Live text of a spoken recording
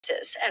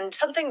And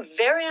something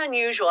very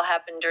unusual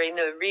happened during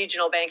the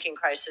regional banking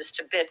crisis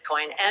to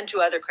Bitcoin and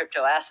to other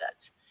crypto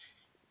assets.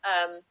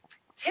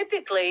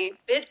 Typically,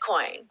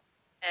 Bitcoin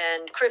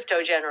and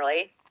crypto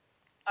generally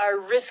are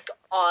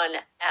risk-on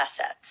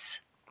assets.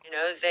 You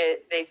know,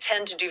 they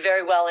tend to do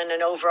very well in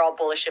an overall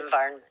bullish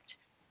environment.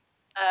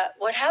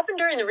 What happened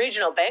during the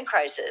regional bank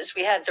crisis,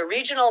 we had the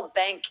regional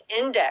bank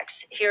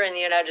index here in the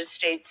United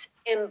States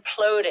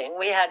imploding.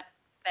 We had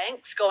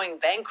banks going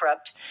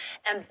bankrupt,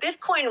 and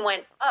Bitcoin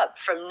went up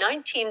from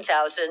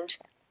 19,000,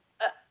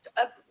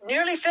 up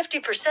nearly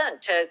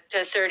 50%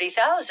 to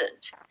 30,000.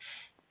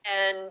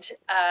 And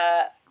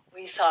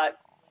we thought,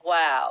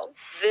 wow,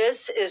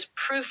 this is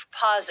proof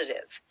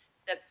positive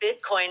that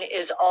Bitcoin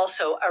is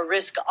also a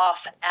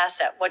risk-off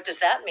asset. What does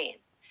that mean?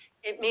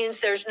 It means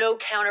there's no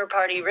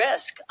counterparty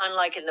risk,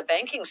 unlike in the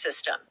banking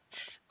system.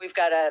 We've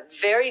got a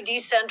very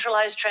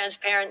decentralized,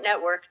 transparent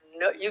network.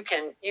 You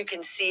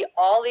can see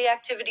all the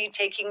activity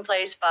taking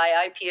place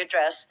by IP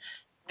address,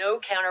 no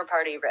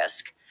counterparty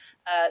risk.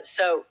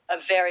 So a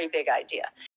very big idea.